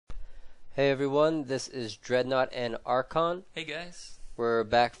Hey everyone, this is DreadNought and Archon. Hey guys. We're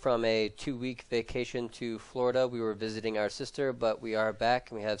back from a 2-week vacation to Florida. We were visiting our sister, but we are back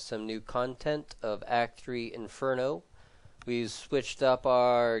and we have some new content of Act 3 Inferno. We've switched up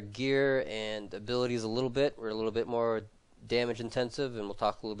our gear and abilities a little bit. We're a little bit more damage intensive, and we'll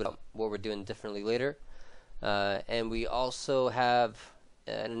talk a little bit about what we're doing differently later. And we also have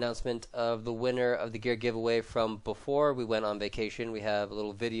an announcement of the winner of the gear giveaway from before we went on vacation. We have a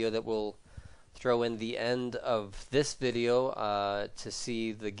little video that we'll throw in the end of this video to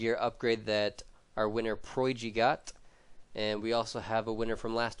see the gear upgrade that our winner Proigi got. And we also have a winner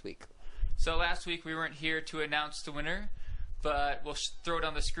from last week. So last week we weren't here to announce the winner, but we'll throw it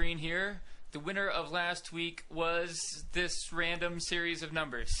on the screen here. The winner of last week was this random series of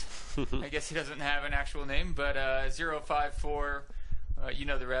numbers. I guess he doesn't have an actual name, but 054, you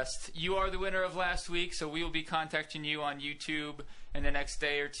know the rest. You are the winner of last week, so we will be contacting you on YouTube in the next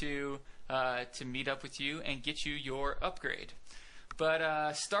day or two to meet up with you and get you your upgrade.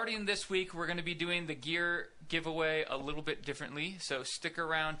 But starting this week, we're going to be doing the gear giveaway a little bit differently. So stick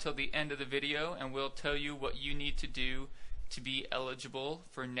around till the end of the video, and we'll tell you what you need to do to be eligible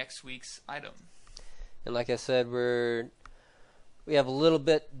for next week's item. And like I said, we have a little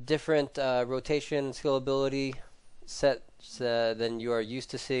bit different rotation skill ability set than you are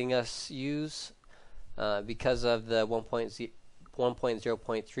used to seeing us use because of the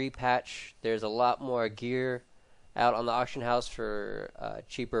 1.0.3 patch. There's a lot more gear out on the auction house for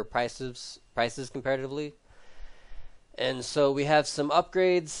cheaper prices comparatively, and so we have some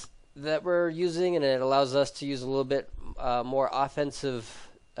upgrades that we're using, and it allows us to use a little bit more offensive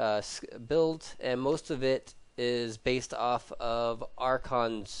build, and most of it is based off of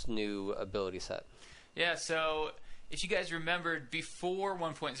Archon's new ability set. Yeah, so if you guys remembered, before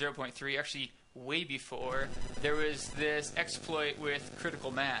 1.0.3, actually way before, there was this exploit with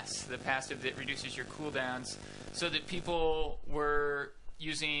Critical Mass, the passive that reduces your cooldowns, so that people were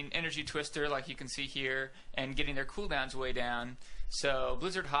using Energy Twister, like you can see here, and getting their cooldowns way down. So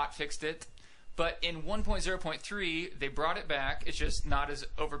Blizzard hot fixed it. But in 1.0.3, they brought it back. It's just not as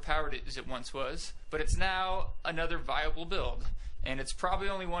overpowered as it once was. But it's now another viable build. And it's probably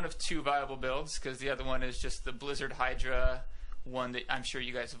only one of two viable builds, because the other one is just the Blizzard Hydra one that I'm sure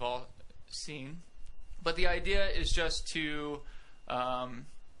you guys have all seen. But the idea is just to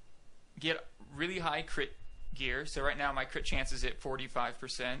get really high crit gear. So right now my crit chance is at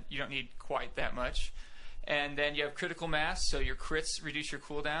 45%. You don't need quite that much. And then you have Critical Mass, so your crits reduce your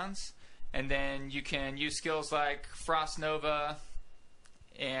cooldowns. And then you can use skills like Frost Nova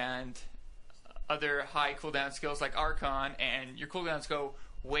and other high cooldown skills like Archon, and your cooldowns go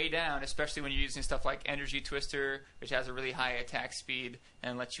way down, especially when you're using stuff like Energy Twister, which has a really high attack speed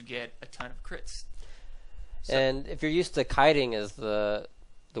and lets you get a ton of crits. So, and if you're used to kiting as the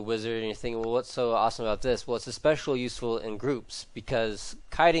wizard and you're thinking, well, what's so awesome about this? Well, it's especially useful in groups, because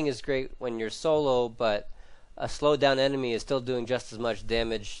kiting is great when you're solo, but a slowed down enemy is still doing just as much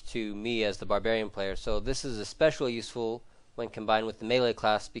damage to me as the Barbarian player. So this is especially useful when combined with the melee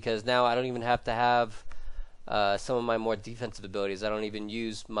class, because now I don't even have to have some of my more defensive abilities. I don't even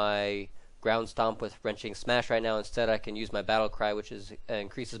use my ground stomp with wrenching smash right now. Instead, I can use my battle cry, which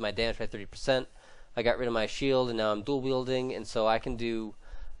increases my damage by 30%. I got rid of my shield, and now I'm dual wielding, and so I can do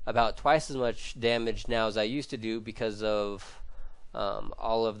about twice as much damage now as I used to do because of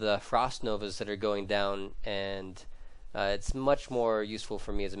all of the Frost Novas that are going down, and it's much more useful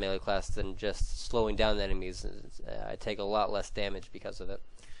for me as a melee class than just slowing down the enemies. I take a lot less damage because of it.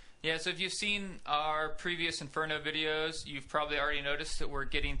 yeah, so if you've seen our previous Inferno videos, you've probably already noticed that we're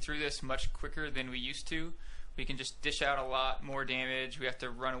getting through this much quicker than we used to. We can just dish out a lot more damage. We have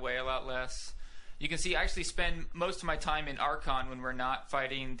to run away a lot less. You can see I actually spend most of my time in Archon when we're not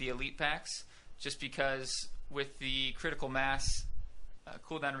fighting the elite packs, just because with the Critical Mass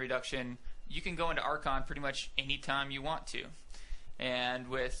cooldown reduction, you can go into Archon pretty much any time you want to. And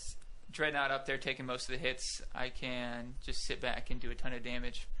with DreadNought up there taking most of the hits, I can just sit back and do a ton of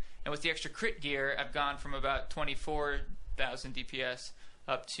damage. And with the extra crit gear, I've gone from about 24,000 DPS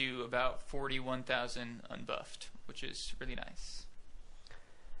up to about 41,000 unbuffed, which is really nice.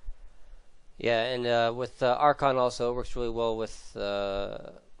 Yeah, and with Archon also, it works really well with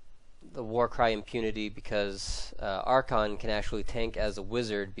the Warcry Impunity, because Archon can actually tank as a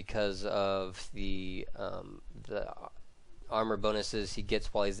wizard because of the armor bonuses he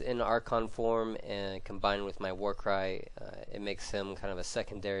gets while he's in Archon form, and combined with my Warcry, it makes him kind of a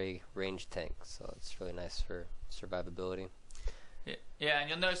secondary range tank. So it's really nice for survivability. Yeah, and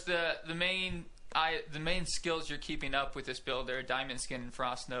you'll notice the main skills you're keeping up with this build are Diamond Skin and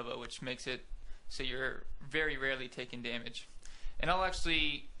Frost Nova, which makes it so you're very rarely taking damage. And I'll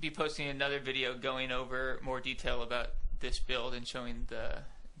actually be posting another video going over more detail about this build and showing the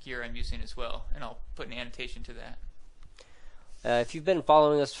gear I'm using as well, and I'll put an annotation to that. If you've been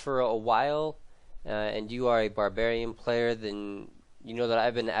following us for a while and you are a Barbarian player, then you know that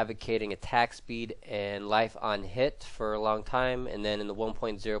I've been advocating attack speed and life on hit for a long time, and then in the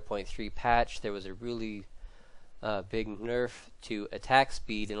 1.0.3 patch there was a really big nerf to attack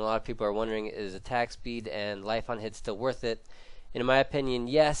speed, and a lot of people are wondering, is attack speed and life on hit still worth it? And in my opinion,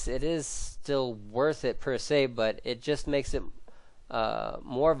 yes, it is still worth it per se, but it just makes it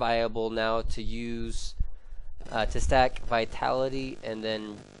more viable now to use to stack vitality and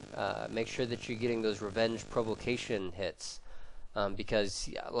then make sure that you're getting those revenge provocation hits, because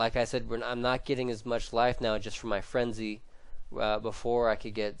like I said, I'm not getting as much life now just from my frenzy. Before I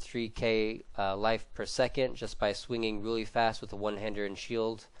could get 3k life per second just by swinging really fast with a one-hander and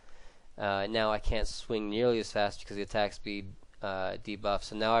shield. Now I can't swing nearly as fast because of the attack speed debuff,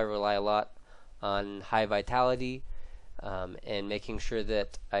 so now I rely a lot on high vitality and making sure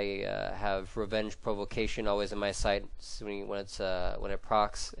that I have revenge provocation always in my sight when it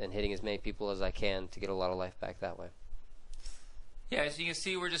procs, and hitting as many people as I can to get a lot of life back that way. Yeah, as you can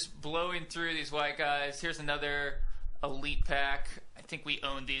see, we're just blowing through these white guys. Here's another elite pack. I think we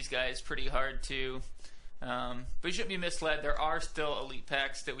own these guys pretty hard too. But you shouldn't be misled. There are still elite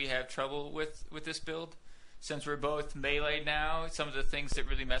packs that we have trouble with this build. Since we're both melee now, some of the things that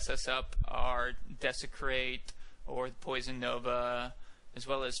really mess us up are Desecrate or Poison Nova, as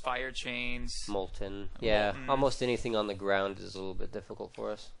well as Fire Chains. Molten. Yeah, almost anything on the ground is a little bit difficult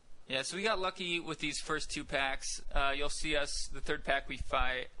for us. Yeah, so we got lucky with these first two packs. You'll see us, the third pack we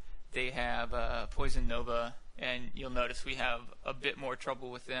fight, they have Poison Nova, and you'll notice we have a bit more trouble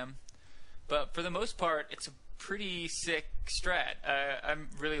with them. But for the most part, it's a pretty sick strat. I'm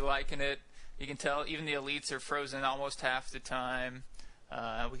really liking it. You can tell even the elites are frozen almost half the time.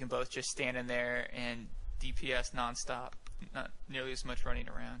 We can both just stand in there and DPS nonstop, not nearly as much running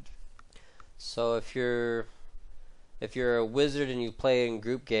around. So if you're a wizard and you play in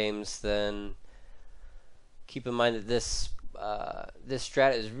group games, then keep in mind that this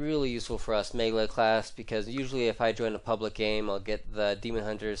strat is really useful for us melee class, because usually if I join a public game, I'll get the demon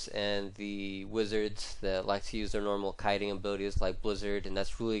hunters and the wizards that like to use their normal kiting abilities like Blizzard, and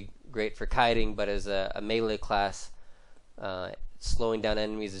that's really great for kiting, but as a melee class, slowing down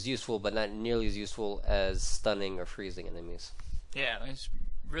enemies is useful, but not nearly as useful as stunning or freezing enemies. Yeah, it's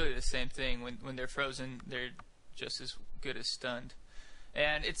really the same thing. When they're frozen, they're just as good as stunned.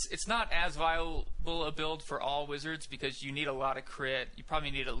 And it's not as viable a build for all wizards because you need a lot of crit. You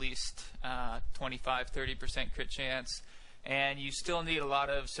probably need at least 25-30% crit chance, and you still need a lot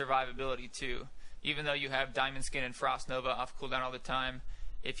of survivability too. Even though you have Diamond Skin and Frost Nova off cooldown all the time,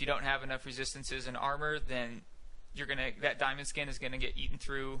 if you don't have enough resistances and armor, then that Diamond Skin is gonna get eaten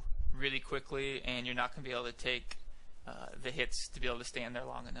through really quickly, and you're not gonna be able to take the hits to be able to stand there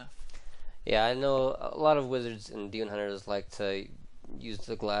long enough. Yeah, I know a lot of wizards and demon hunters like to use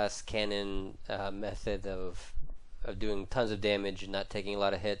the glass cannon method of doing tons of damage and not taking a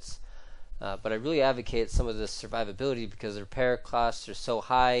lot of hits. But I really advocate some of this survivability because the repair costs are so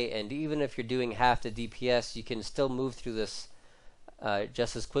high, and even if you're doing half the DPS, you can still move through this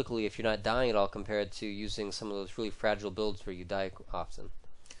just as quickly if you're not dying at all, compared to using some of those really fragile builds where you die often.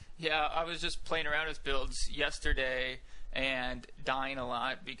 Yeah, I was just playing around with builds yesterday and dying a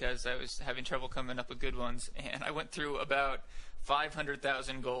lot because I was having trouble coming up with good ones, and I went through about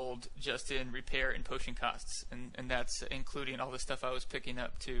 500,000 gold just in repair and potion costs, and that's including all the stuff I was picking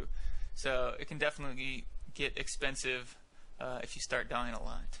up too. So it can definitely get expensive if you start dying a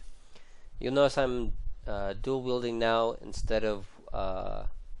lot. You'll notice I'm dual wielding now instead of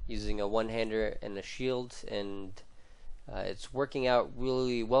using a one-hander and a shield, and it's working out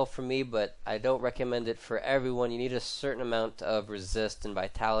really well for me, but I don't recommend it for everyone. You need a certain amount of resist and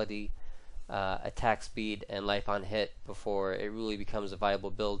vitality, attack speed, and life on hit before it really becomes a viable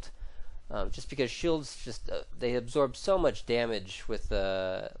build. Just because shields they absorb so much damage with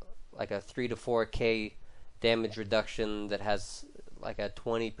like a 3 to 4k damage reduction that has like a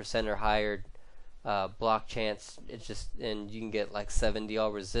 20% or higher block chance. And you can get like 70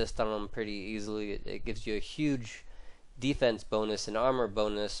 all resist on them pretty easily. It gives you a huge defense bonus and armor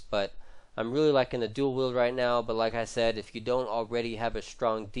bonus, but I'm really liking the dual wield right now. But like I said, if you don't already have a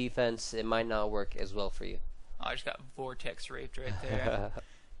strong defense, it might not work as well for you. Oh, I just got vortex raped right there.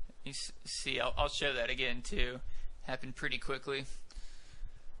 You see, I'll show that again too. Happened pretty quickly.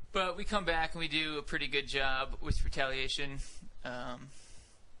 But we come back and we do a pretty good job with retaliation.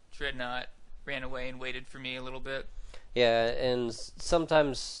 DreadNought ran away and waited for me a little bit. Yeah, and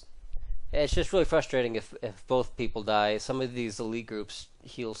sometimes It's just really frustrating if both people die. Some of these elite groups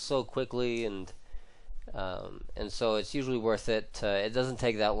heal so quickly, and so it's usually worth it. It doesn't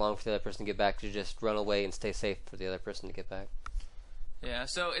take that long for the other person to get back, to just run away and stay safe for the other person to get back. Yeah,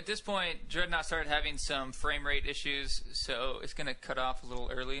 so at this point, DreadNought started having some frame rate issues, so it's going to cut off a little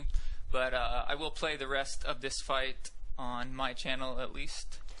early. But I will play the rest of this fight on my channel at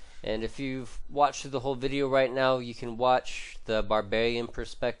least. And if you've watched the whole video right now, you can watch the Barbarian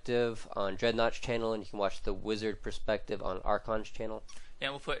perspective on DreadNought's channel, and you can watch the Wizard perspective on Archon's channel.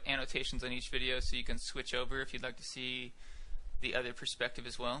 Yeah, we'll put annotations on each video so you can switch over if you'd like to see the other perspective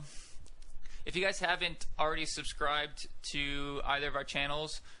as well. If you guys haven't already subscribed to either of our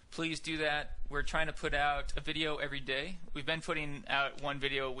channels, please do that. We're trying to put out a video every day. We've been putting out one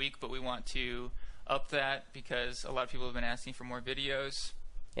video a week, but we want to up that because a lot of people have been asking for more videos.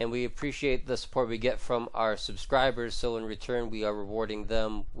 And we appreciate the support we get from our subscribers, so in return we are rewarding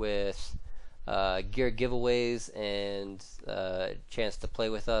them with gear giveaways and a chance to play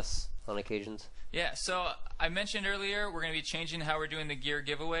with us on occasions. Yeah, so I mentioned earlier we're going to be changing how we're doing the gear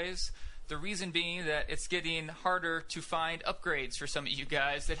giveaways. The reason being that it's getting harder to find upgrades for some of you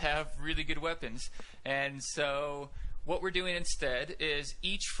guys that have really good weapons. And so what we're doing instead is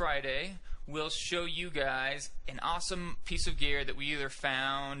each Friday we'll show you guys an awesome piece of gear that we either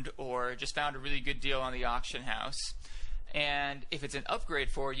found or just found a really good deal on the auction house. And if it's an upgrade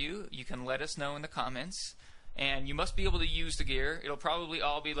for you, you can let us know in the comments. And you must be able to use the gear. It'll probably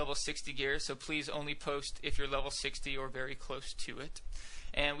all be level 60 gear, so please only post if you're level 60 or very close to it.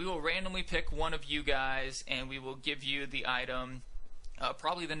 And we will randomly pick one of you guys, and we will give you the item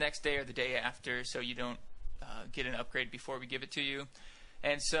probably the next day or the day after, so you don't get an upgrade before we give it to you.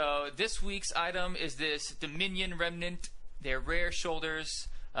 And so this week's item is this Dominion Remnant. They're rare shoulders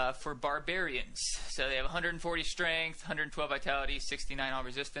for Barbarians. So they have 140 strength, 112 vitality, 69 all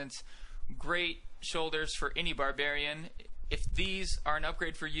resistance. Great shoulders for any Barbarian. If these are an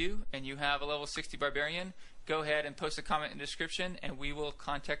upgrade for you and you have a level 60 Barbarian, go ahead and post a comment in the description and we will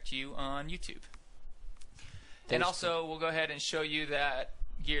contact you on YouTube. And also we'll go ahead and show you that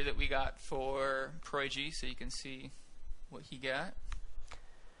gear that we got for Proigi so you can see what he got.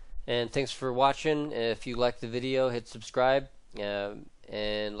 And thanks for watching. If you liked the video, hit subscribe,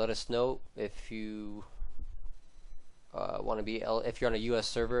 and let us know if you want to be if you're on a US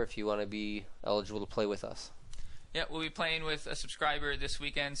server, if you want to be eligible to play with us. Yeah, we'll be playing with a subscriber this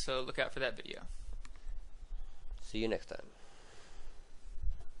weekend, so look out for that video. See you next time.